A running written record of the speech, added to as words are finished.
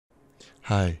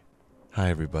Hi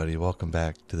everybody, welcome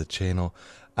back to the channel.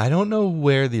 I don't know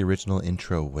where the original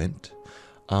intro went,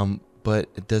 but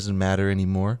it doesn't matter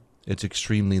anymore. It's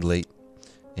extremely late,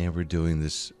 and we're doing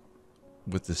this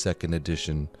with the second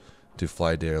edition to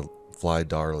Fly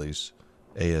Darley's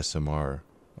ASMR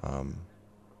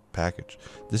package.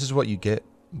 This is what you get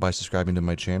by subscribing to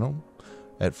my channel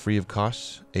at free of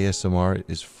cost. ASMR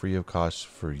is free of cost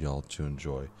for y'all to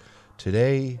enjoy.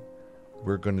 Today,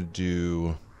 we're gonna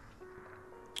do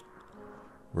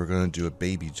a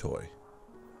baby toy.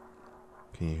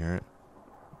 Can you hear it?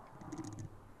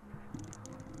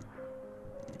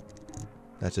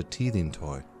 That's a teething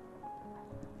toy.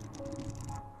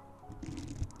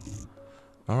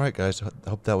 Alright guys, I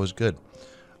hope that was good.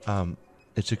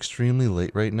 It's extremely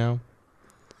late right now.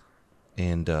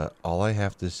 And all I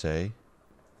have to say,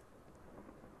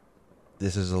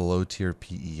 this is a low tier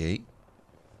PE8.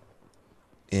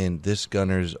 And this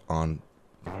gunner's on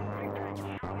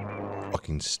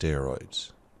fucking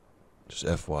steroids. Just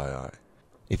FYI.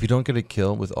 If you don't get a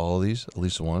kill with all of these, at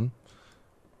least one,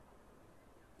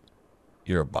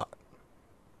 you're a bot.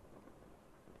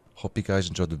 Hope you guys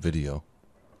enjoyed the video.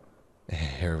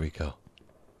 Here we go.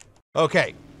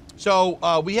 Okay,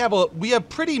 so we have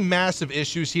pretty massive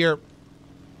issues here.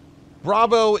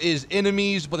 Bravo is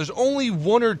enemies, but there's only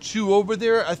one or two over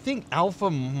there. I think Alpha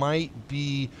might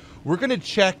be. We're gonna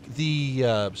check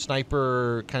the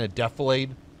sniper kind of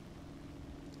defilade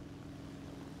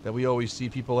that we always see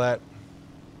people at.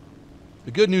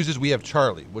 The good news is we have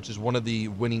Charlie, which is one of the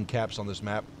winning caps on this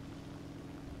map.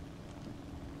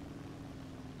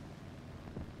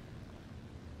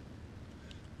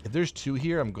 If there's two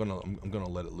here, I'm gonna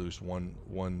let it loose.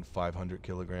 One 500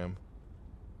 kilogram.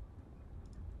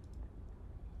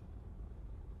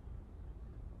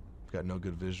 Got no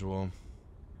good visual.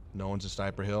 No one's a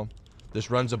sniper hill. This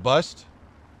run's a bust.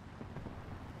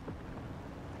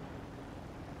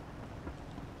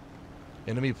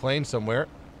 Enemy plane somewhere.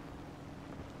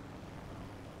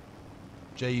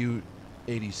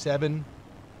 JU-87.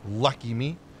 Lucky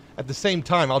me. At the same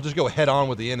time, I'll just go head on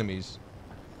with the enemies.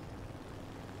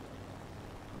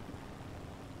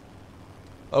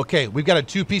 Okay, we've got a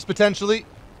two-piece potentially.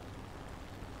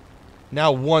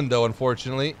 Now one, though,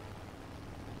 unfortunately.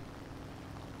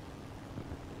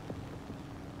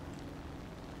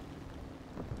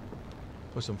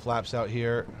 Put some flaps out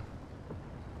here.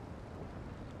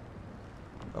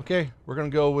 Okay, we're gonna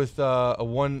go with a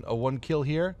one kill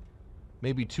here,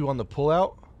 maybe two on the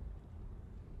pullout.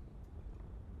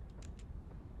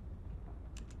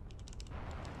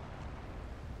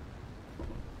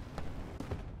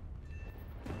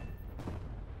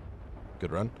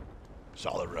 Good run,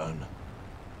 solid run.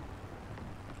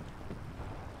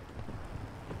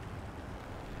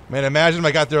 Man, imagine if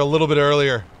I got there a little bit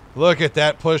earlier. Look at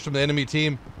that push from the enemy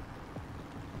team.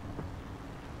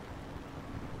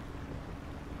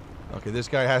 Okay, this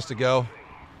guy has to go.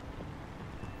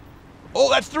 Oh,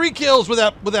 that's 3 kills with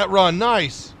that run.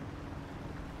 Nice.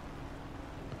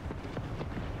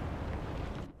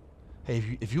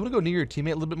 Hey, if you want to go near your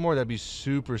teammate a little bit more, that'd be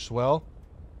super swell.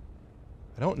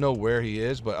 I don't know where he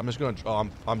is, but I'm just gonna. Oh,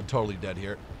 I'm totally dead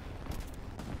here.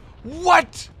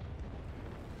 What?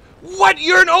 What?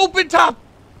 You're an open top.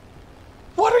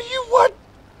 What are you? What?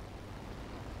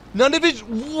 None of his.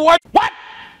 What? What?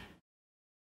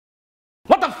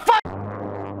 What the fuck?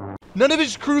 None of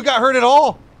his crew got hurt at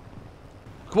all.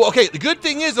 Well, okay, the good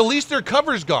thing is at least their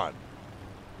cover's gone.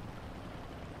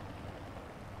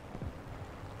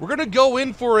 We're gonna go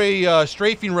in for a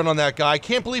strafing run on that guy. I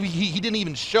can't believe he didn't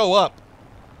even show up.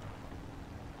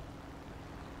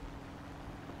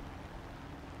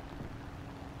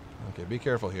 Okay, be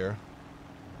careful here.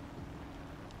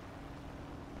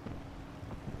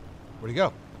 Where'd he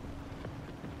go?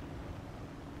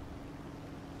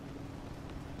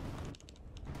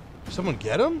 Someone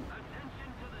get him?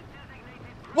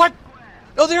 What?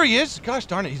 Oh, there he is. Gosh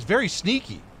darn it, he's very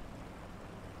sneaky.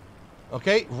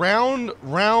 Okay, round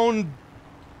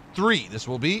 3 this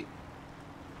will be.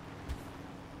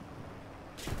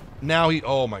 Now he,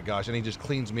 oh my gosh, and he just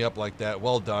cleans me up like that.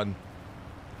 Well done.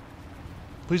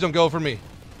 Please don't go for me.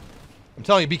 I'm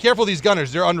telling you, be careful of these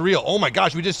gunners. They're unreal. Oh my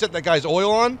gosh, we just set that guy's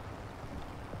oil on.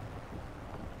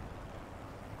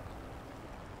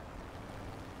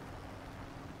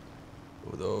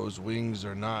 Oh, those wings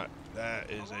are not, that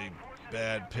is a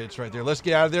bad pitch right there. Let's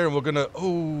get out of there and we're gonna,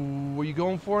 oh, were you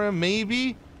going for him?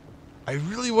 Maybe? I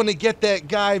really want to get that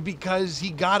guy because he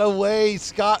got away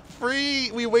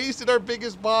scot-free. We wasted our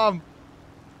biggest bomb.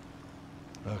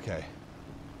 Okay.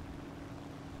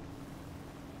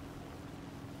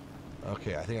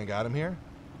 Okay, I think I got him here.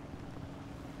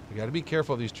 We got to be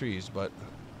careful of these trees, but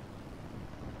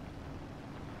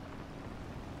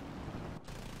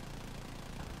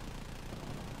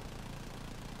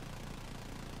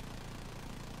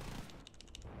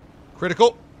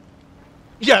Critical.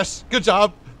 Yes, good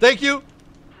job. Thank you.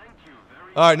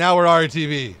 All right, now we're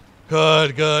RTV.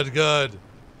 Good, good, good.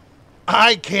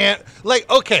 I can't, like,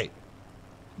 okay.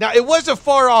 Now, it was a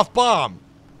far-off bomb.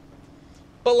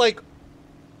 But, like,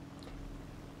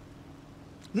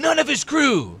 none of his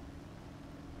crew.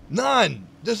 None.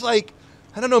 Just like,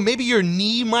 I don't know, maybe your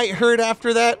knee might hurt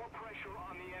after that.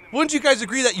 Wouldn't you guys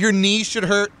agree that your knee should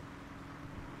hurt?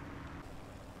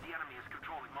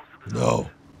 No.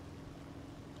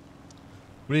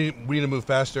 We need to move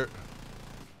faster.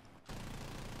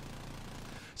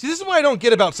 See, this is what I don't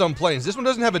get about some planes. This one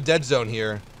doesn't have a dead zone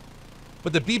here,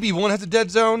 but the BB-1 has a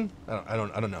dead zone. I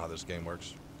don't know how this game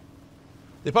works.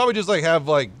 They probably just like have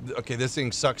like, okay, this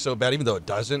thing sucks so bad, even though it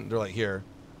doesn't. They're like, here,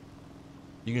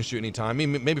 you can shoot anytime.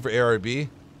 Maybe for ARB.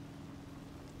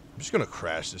 I'm just gonna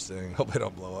crash this thing. Hope I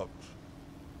don't blow up.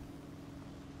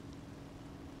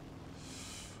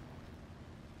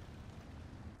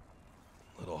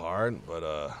 A little hard, but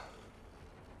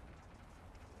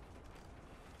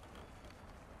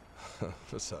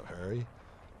what's up, Harry?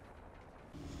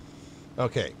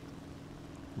 Okay.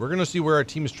 We're going to see where our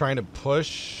team is trying to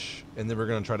push, and then we're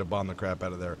going to try to bomb the crap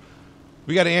out of there.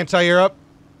 We got an anti-air up.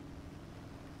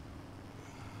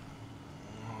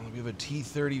 We have a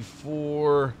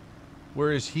T-34.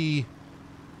 Where is he?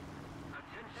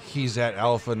 He's at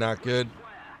Alpha, not good.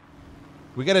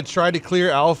 We got to try to clear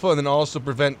Alpha and then also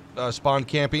prevent spawn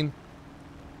camping.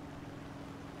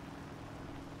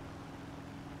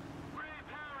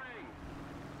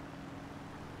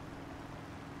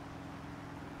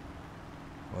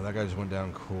 Well, that guy just went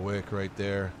down quick right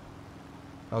there.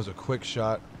 That was a quick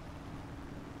shot.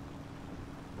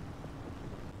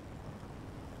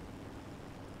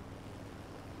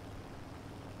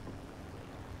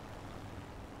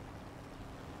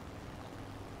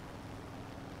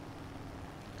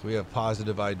 We have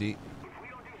positive ID. If we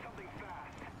don't do something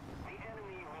fast, the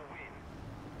enemy will win.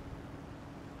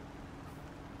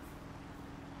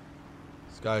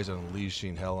 This guy's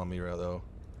unleashing hell on me right though.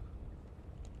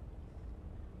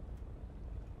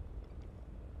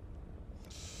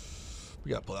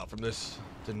 We gotta pull out from this.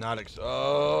 Did not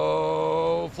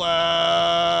oh,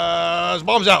 flash!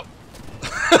 Bombs out!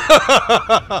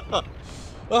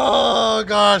 Oh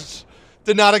gosh!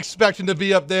 Did not expect him to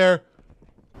be up there.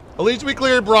 At least we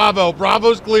cleared Bravo.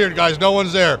 Bravo's cleared, guys. No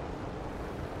one's there.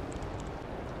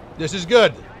 This is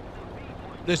good.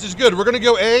 This is good. We're gonna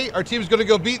go A. Our team's gonna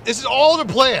go B. This is all the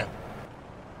plan.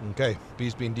 Okay,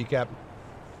 B's being decapped.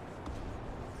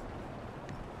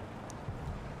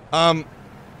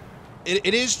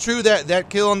 It is true that that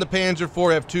kill on the Panzer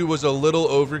IV F2 was a little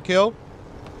overkill.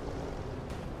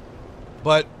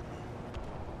 But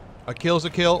a kill's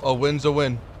a kill, a win's a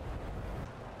win.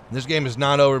 This game is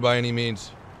not over by any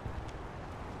means.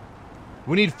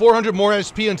 We need 400 more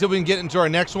SP until we can get into our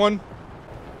next one.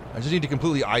 I just need to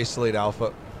completely isolate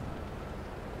Alpha.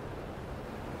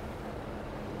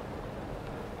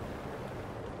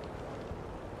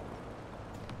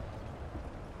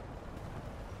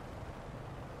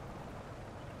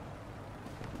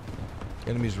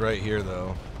 Enemy's right here,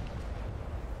 though.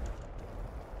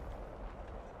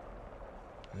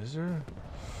 Is there?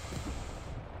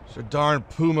 There's a darn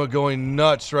Puma going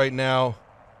nuts right now.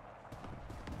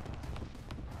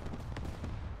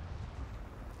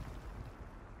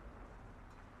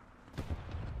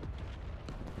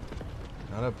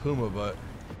 Not a Puma, but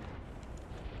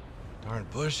darn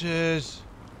bushes.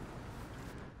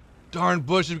 Darn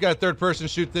bushes. We got a third person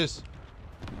shoot this.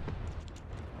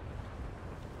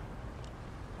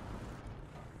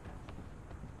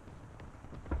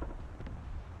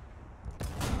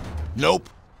 Nope.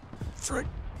 Frick.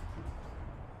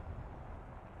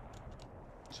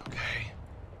 It's okay.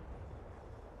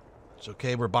 It's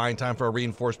okay. We're buying time for our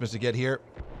reinforcements to get here.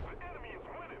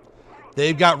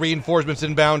 They've got reinforcements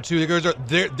inbound too.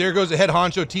 There goes the head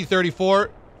honcho T-34.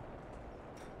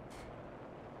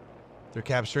 They're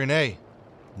capturing A.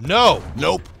 No.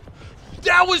 Nope.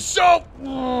 That was so.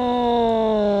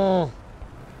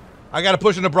 I got to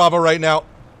push into Bravo right now.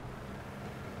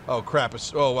 Oh crap!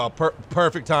 Oh wow!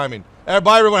 Perfect timing.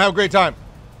 Bye everyone. Have a great time.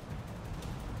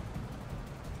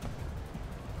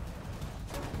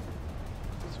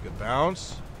 That's a good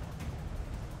bounce.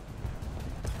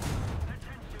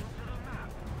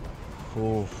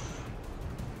 Oof.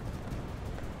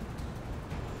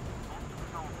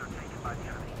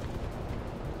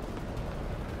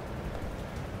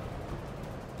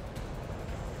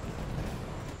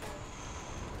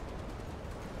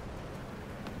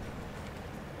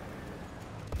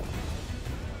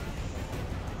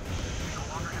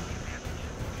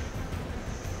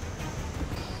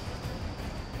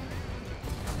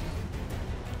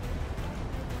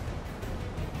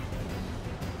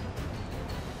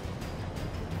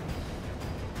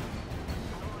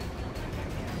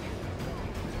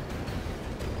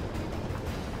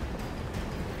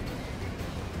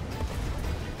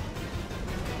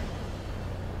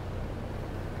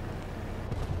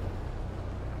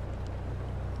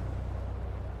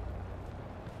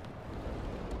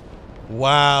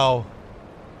 Wow.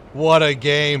 What a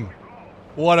game.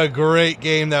 What a great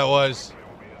game that was.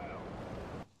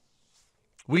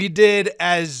 We did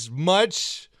as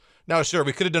much. Now, sure,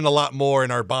 we could have done a lot more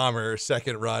in our bomber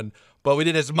second run, but we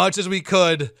did as much as we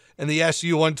could in the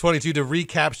Su-122 to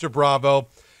recapture Bravo.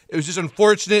 It was just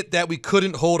unfortunate that we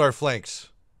couldn't hold our flanks.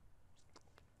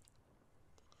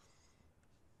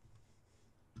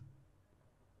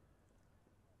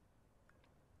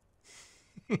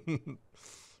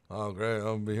 Oh, great.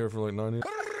 I'll be here for like 90.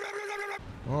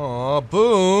 Oh,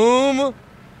 boom.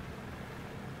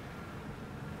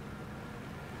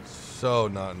 So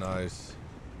not nice.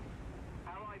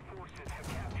 Allied forces have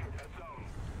captured a zone.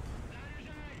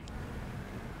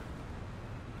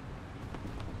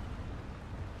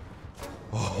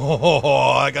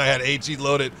 Oh, that guy had HE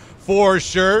loaded for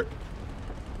sure.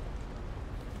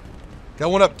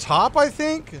 Got one up top, I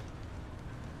think.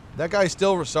 That guy's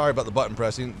still, sorry about the button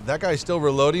pressing. That guy's still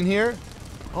reloading here.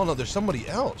 Oh no, there's somebody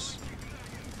else.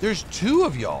 There's two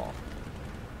of y'all.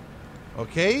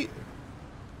 Okay.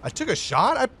 I took a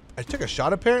shot. I took a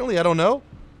shot apparently. I don't know.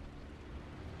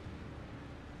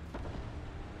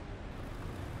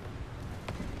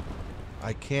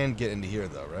 I can get into here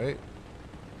though, right?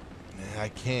 Yeah, I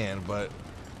can, but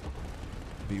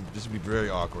this would be very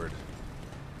awkward.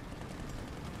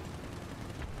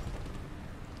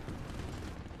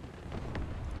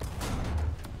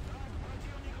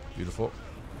 Beautiful.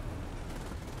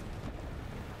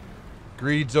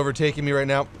 Greed's overtaking me right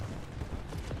now.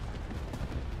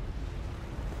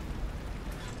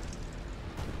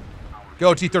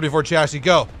 Go, T-34 chassis,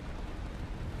 go.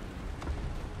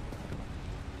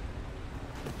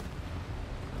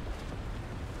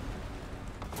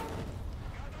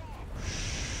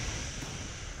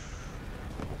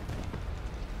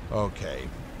 Okay.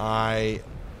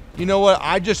 You know what?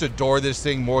 I just adore this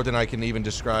thing more than I can even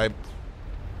describe.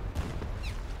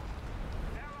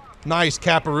 Nice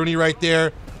Caparuni right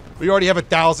there. We already have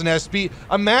 1,000 SP.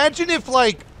 Imagine if,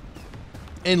 like,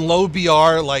 in low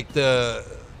BR, like, the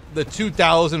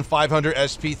 2,500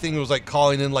 SP thing was, like,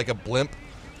 calling in like a blimp.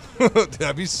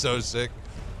 That'd be so sick.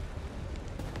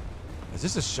 Is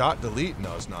this a shot delete?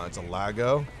 No, it's not. It's a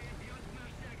Lago.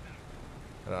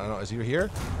 I don't know. Is he here?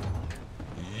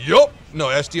 Yup. No,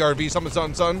 SDRV, something,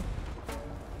 something, something.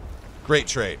 Great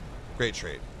trade. Great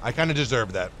trade. I kind of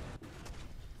deserved that.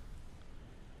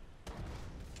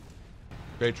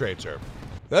 Great trade, sir.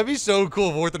 That'd be so cool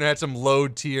if War Thunder had some low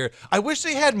tier. I wish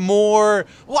they had more.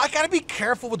 Well, I gotta be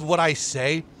careful with what I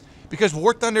say because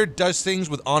War Thunder does things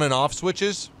with on and off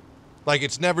switches. Like,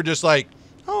 it's never just like,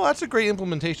 oh, that's a great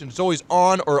implementation. It's always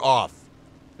on or off.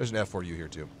 There's an F4U here,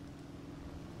 too.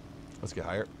 Let's get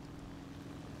higher.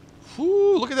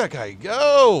 Whew, look at that guy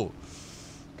go.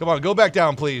 Come on, go back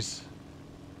down, please.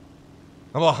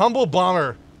 I'm a humble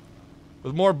bomber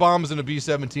with more bombs than a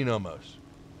B-17 almost.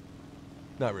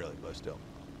 Not really, but still.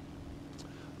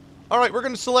 All right, we're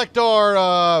going to select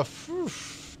our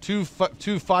two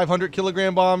 500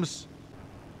 kilogram bombs.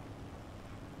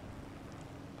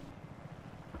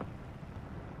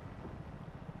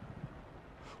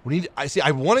 We need.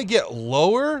 I want to get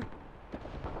lower.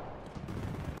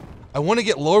 I want to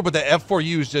get lower, but the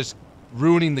F4U is just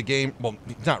ruining the game. Well,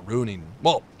 he's not ruining.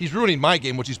 Well, he's ruining my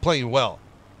game, which he's playing well.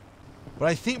 But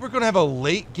I think we're going to have a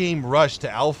late game rush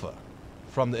to Alpha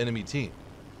from the enemy team.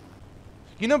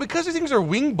 You know, because these things are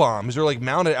wing bombs, they're like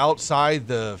mounted outside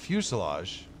the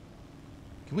fuselage.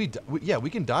 Can we? Yeah,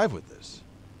 we can dive with this.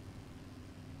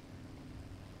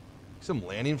 Some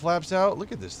landing flaps out.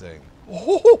 Look at this thing.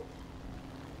 Oh!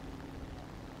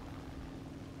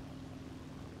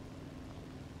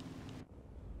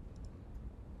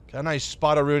 Got a nice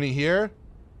spot of Rooney here.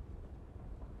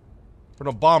 Put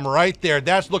a bomb right there.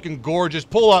 That's looking gorgeous.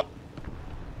 Pull up.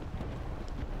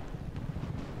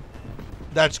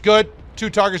 That's good. 2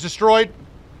 targets destroyed.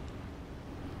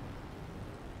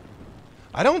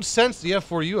 I don't sense the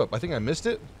F4U up. I think I missed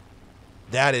it.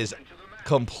 That is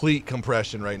complete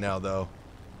compression right now, though.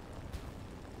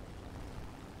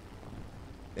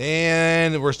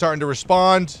 And we're starting to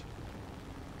respond.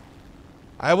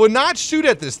 I would not shoot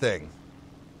at this thing.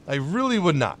 I really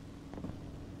would not.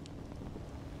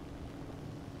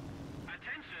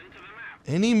 Attention to the map.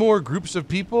 Any more groups of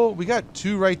people? We got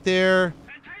 2 right there.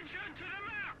 Attention to the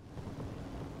map.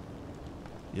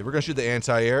 Yeah, we're gonna shoot the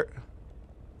anti-air.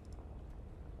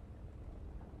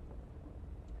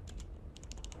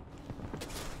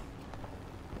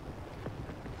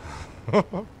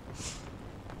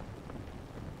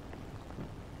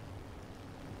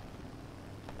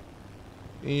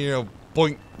 You know,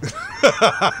 boink.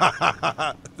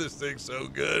 This thing's so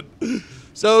good.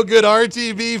 So good.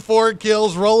 RTB, 4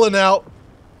 kills, rolling out.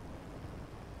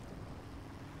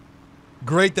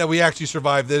 Great that we actually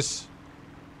survived this.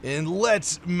 And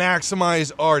let's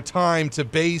maximize our time to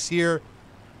base here.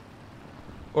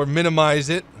 Or minimize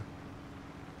it.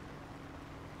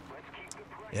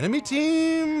 Enemy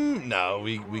team? No,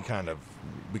 we kind of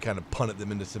punted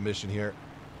them into submission here.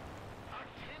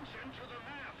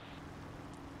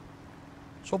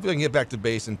 So hopefully I can get back to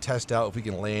base and test out if we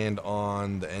can land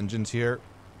on the engines here.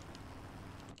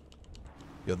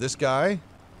 Yo, this guy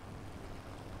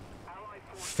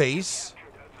face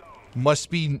must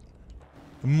be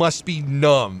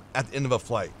numb at the end of a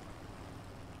flight.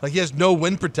 Like he has no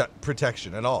wind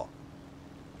protection at all.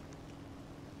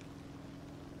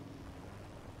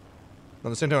 At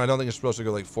the same time, I don't think it's supposed to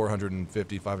go like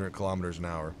 450, 500 kilometers an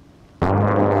hour.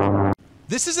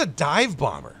 This is a dive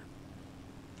bomber.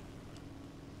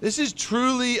 This is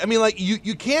truly, I mean, like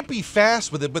you can't be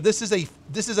fast with it, but this is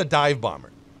a dive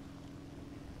bomber.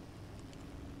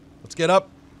 Let's get up.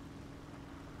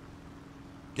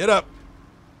 Get up.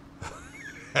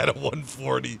 At a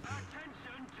 140.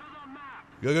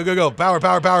 Go, go, go, go. Power,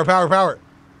 power, power, power, power.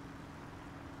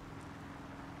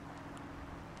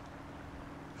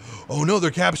 Oh no,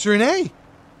 they're capturing A.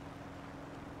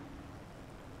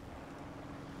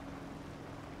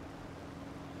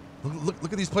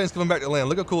 Look at these planes coming back to land.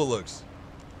 Look how cool it looks.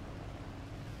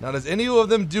 Now, does any of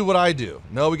them do what I do?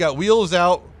 No, we got wheels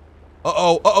out.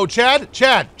 Uh-oh, Chad.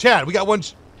 We got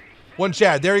one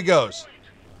Chad. There he goes.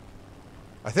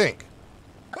 I think.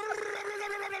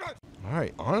 All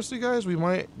right, honestly, guys, we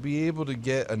might be able to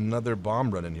get another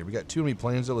bomb run in here. We got too many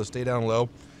planes, though. Let's stay down low.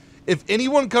 If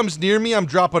anyone comes near me, I'm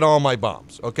dropping all my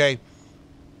bombs, okay?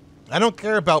 I don't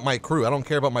care about my crew. I don't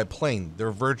care about my plane.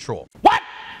 They're virtual. What?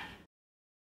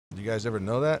 Do you guys ever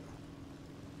know that?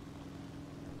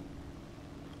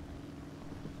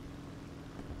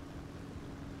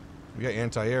 We got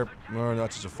anti-air. No,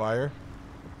 not just a fire.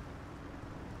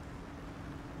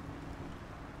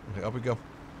 Okay, up we go.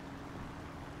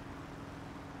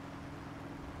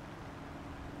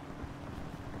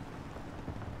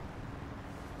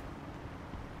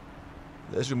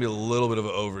 This is gonna be a little bit of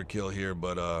an overkill here,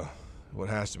 but what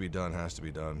has to be done has to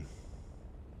be done.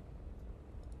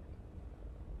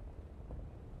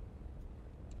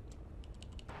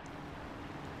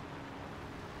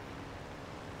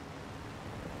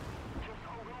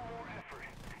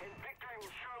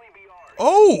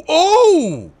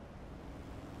 Oh!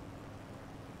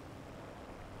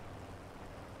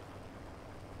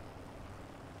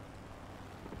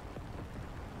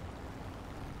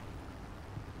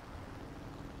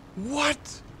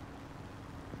 What?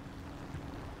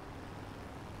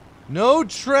 No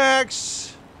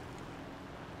tracks.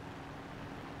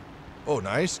 Oh,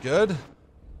 nice, good.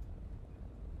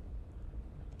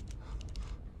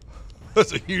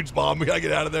 That's a huge bomb. We gotta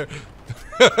get out of there.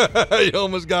 You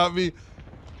almost got me.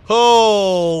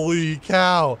 Holy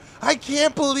cow. I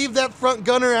can't believe that front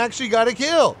gunner actually got a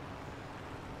kill.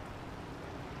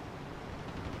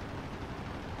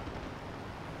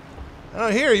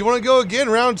 Here, you want to go again,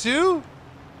 round 2?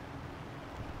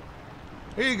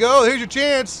 Here you go. Here's your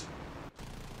chance.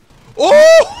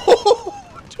 Oh!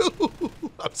 Dude,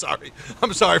 I'm sorry.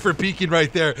 I'm sorry for peeking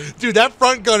right there. Dude, that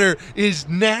front gunner is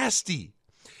nasty.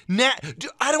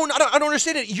 Dude, I don't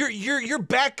understand it. You're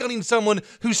back gunning someone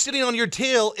who's sitting on your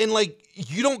tail and like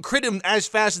you don't crit him as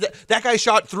fast as that. That guy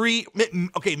shot 3,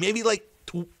 okay, maybe like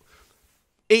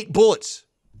 8 bullets.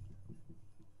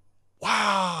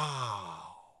 Wow.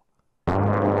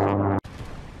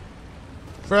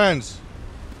 Friends.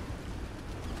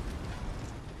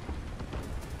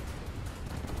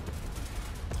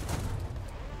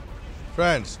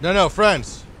 Friends. No,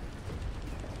 friends.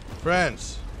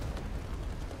 Friends.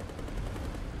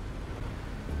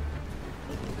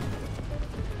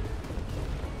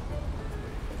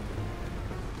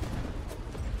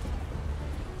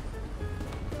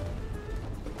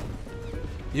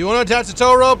 You want to attach the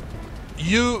tow rope?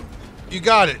 You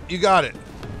got it. You got it.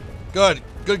 Good.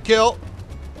 Good kill.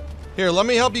 Here, let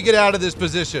me help you get out of this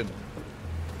position.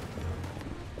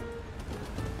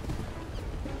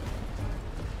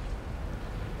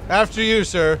 After you,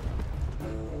 sir.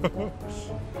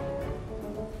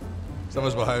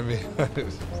 Someone's behind me.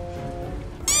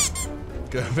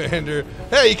 Commander.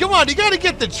 Hey, come on. You got to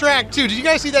get the track, too. Did you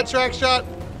guys see that track shot?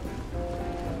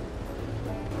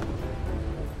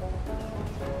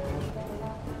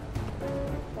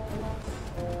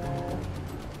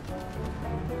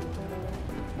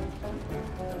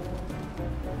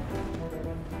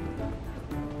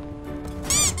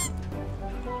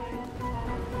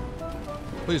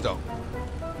 Please don't.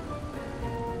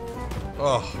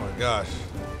 Oh my gosh.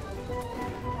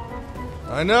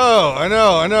 I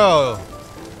know.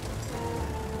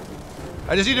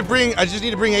 I just need to bring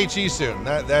HE soon.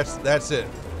 That's it.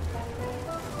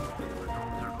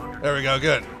 There we go.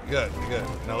 Good.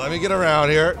 Now let me get around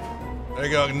here. There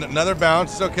you go. Another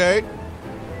bounce. It's okay.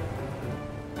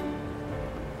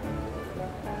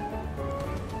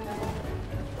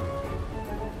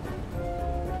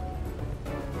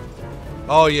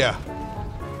 Oh yeah.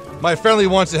 My friendly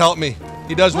wants to help me.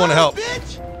 He does want to help.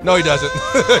 Bitch! No, he doesn't.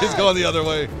 He's going the other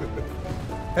way.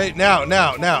 Hey, now.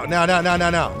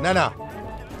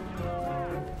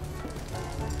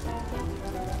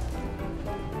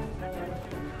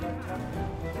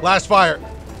 Last fire.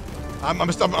 I'm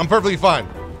perfectly fine.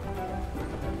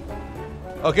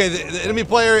 Okay, the enemy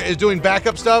player is doing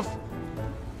backup stuff.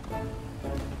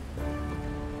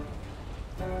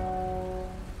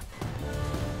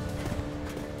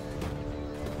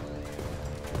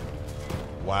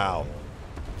 Wow.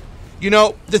 You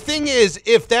know, the thing is,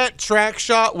 if that track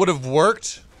shot would have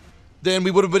worked, then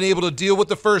we would have been able to deal with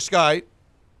the first guy,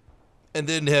 and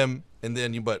then him, and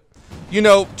then you, but, you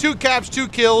know, 2 caps, 2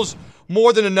 kills,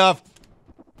 more than enough.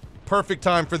 Perfect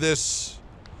time for this.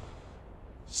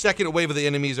 Second wave of the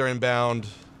enemies are inbound,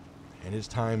 and it's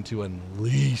time to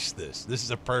unleash this. This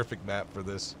is a perfect map for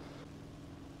this.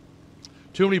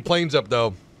 Too many planes up,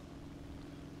 though.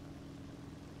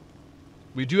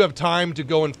 We do have time to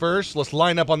go in first. Let's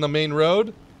line up on the main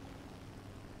road.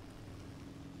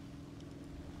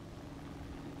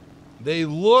 They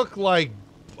look like,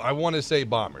 I want to say,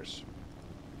 bombers.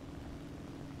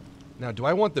 Now, do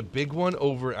I want the big one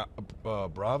over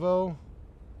Bravo?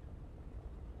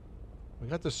 We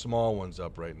got the small ones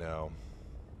up right now.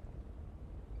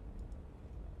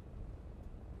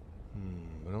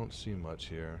 I don't see much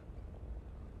here.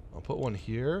 I'll put one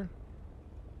here.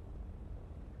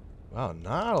 Wow,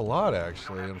 not a lot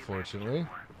actually, unfortunately.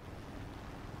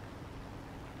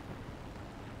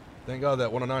 Thank God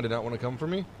that 109 did not want to come for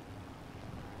me.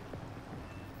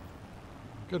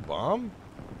 Good bomb.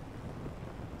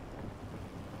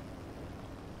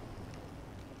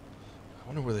 I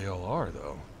wonder where they all are,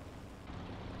 though.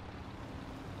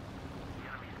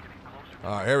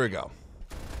 Alright, here we go.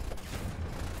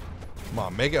 Come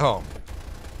on, make it home.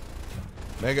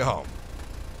 Make it home.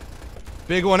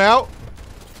 Big one out.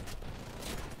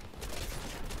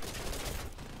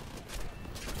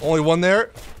 Only one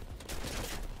there.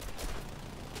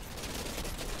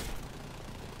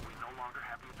 We no longer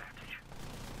have the advantage.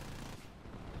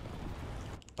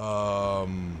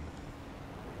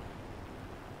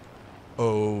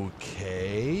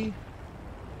 Okay.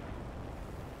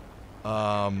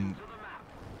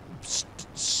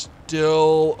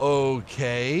 Still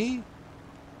okay.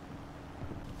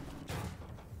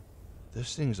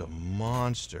 This thing's a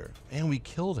monster. And we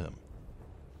killed him.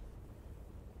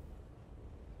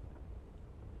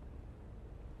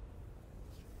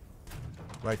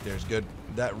 Right there's good.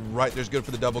 That right there's good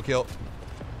for the double kill.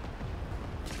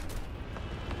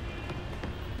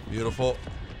 Beautiful.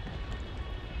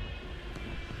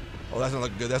 Oh, that's not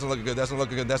looking good. That's not looking good. That's not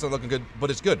looking good. That's not looking good.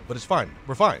 But it's good. But it's fine.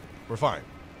 We're fine. We're fine.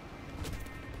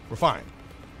 We're fine.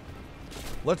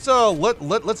 Let's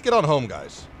let's get on home,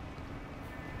 guys.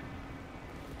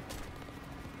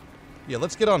 Yeah,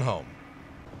 let's get on home.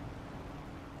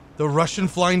 The Russian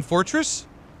Flying Fortress?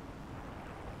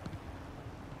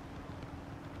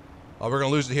 Oh, we're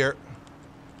gonna lose it here.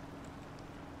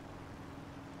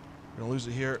 We're gonna lose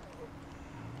it here.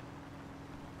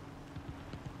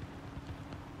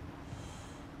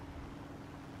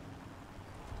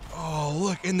 Oh,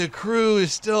 look, and the crew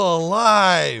is still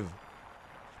alive.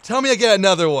 Tell me I get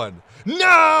another one.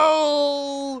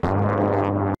 No!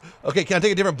 Okay, can I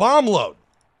take a different bomb load?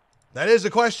 That is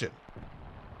the question.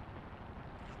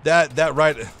 That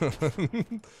right.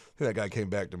 That guy came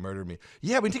back to murder me.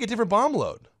 Yeah, we can take a different bomb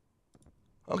load.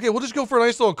 Okay, we'll just go for a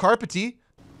nice little carpety.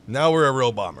 Now we're a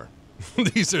real bomber.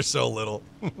 These are so little.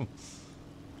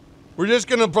 We're just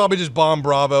gonna probably just bomb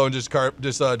Bravo and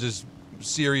just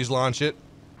series launch it.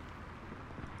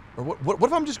 Or what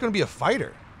if I'm just gonna be a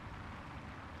fighter?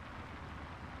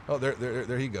 Oh,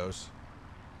 there he goes.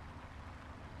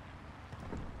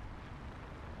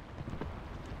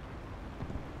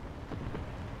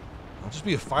 I'll just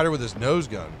be a fighter with his nose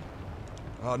gun.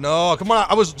 Oh no! Come on!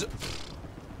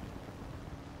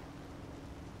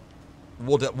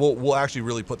 We'll actually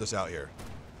really put this out here.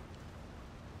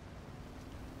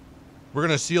 We're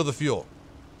gonna seal the fuel.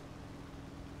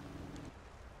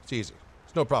 It's easy.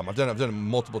 It's no problem. I've done it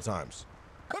multiple times.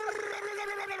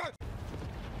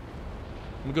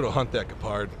 I'm gonna hunt that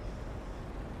Capard.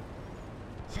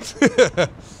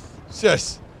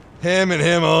 Just him and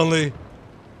him only.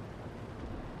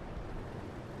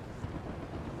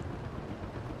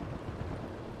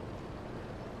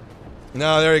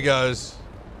 No, there he goes.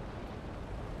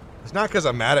 It's not because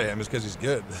I'm mad at him. It's because he's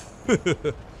good.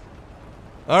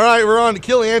 All right, we're on to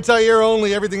kill anti-air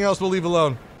only. Everything else we'll leave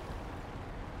alone.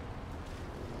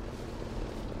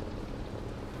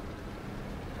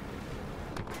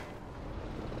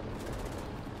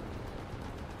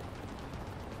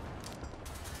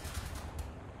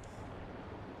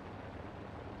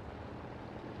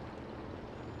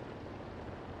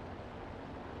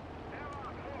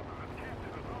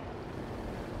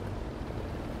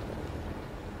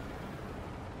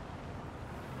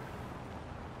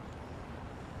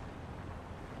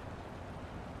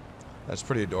 That's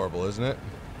pretty adorable, isn't it?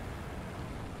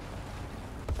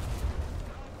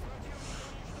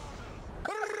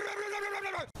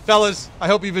 Fellas, I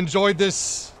hope you've enjoyed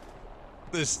this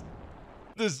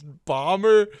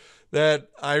bomber that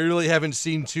I really haven't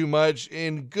seen too much.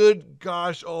 And good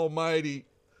gosh almighty.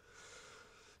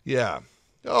 Yeah.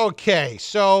 Okay,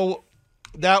 so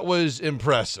that was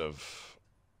impressive.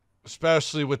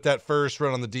 Especially with that first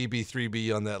run on the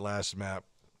DB-3B on that last map.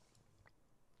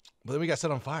 But then we got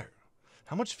set on fire.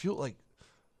 How much fuel, like,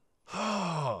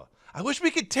 I wish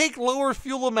we could take lower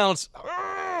fuel amounts.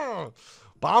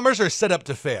 Bombers are set up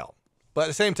to fail. But at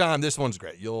the same time, this one's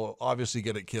great. You'll obviously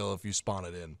get a kill if you spawn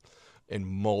it in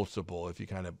multiple, if you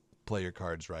kind of play your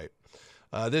cards right.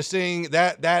 This thing,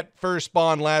 that first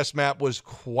spawn last map was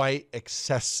quite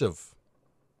excessive.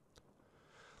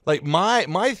 Like,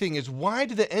 my thing is, why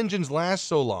do the engines last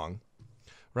so long,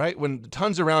 right, when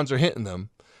tons of rounds are hitting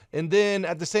them? And then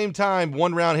at the same time,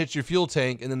 one round hits your fuel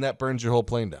tank, and then that burns your whole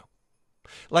plane down.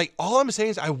 Like, all I'm saying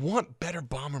is I want better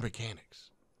bomber mechanics.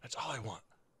 That's all I want.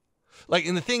 Like,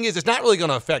 and the thing is, it's not really going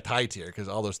to affect high tier, because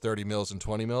all those 30 mils and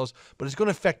 20 mils, but it's going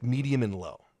to affect medium and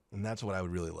low. And that's what I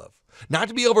would really love. Not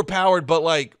to be overpowered, but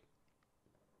like,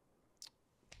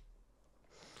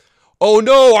 oh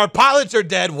no, our pilots are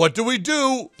dead. What do we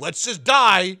do? Let's just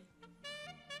die.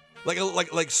 Like, you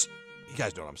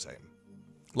guys know what I'm saying.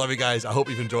 Love you guys. I hope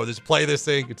you've enjoyed this. Play this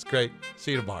thing. It's great.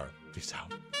 See you tomorrow. Peace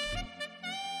out.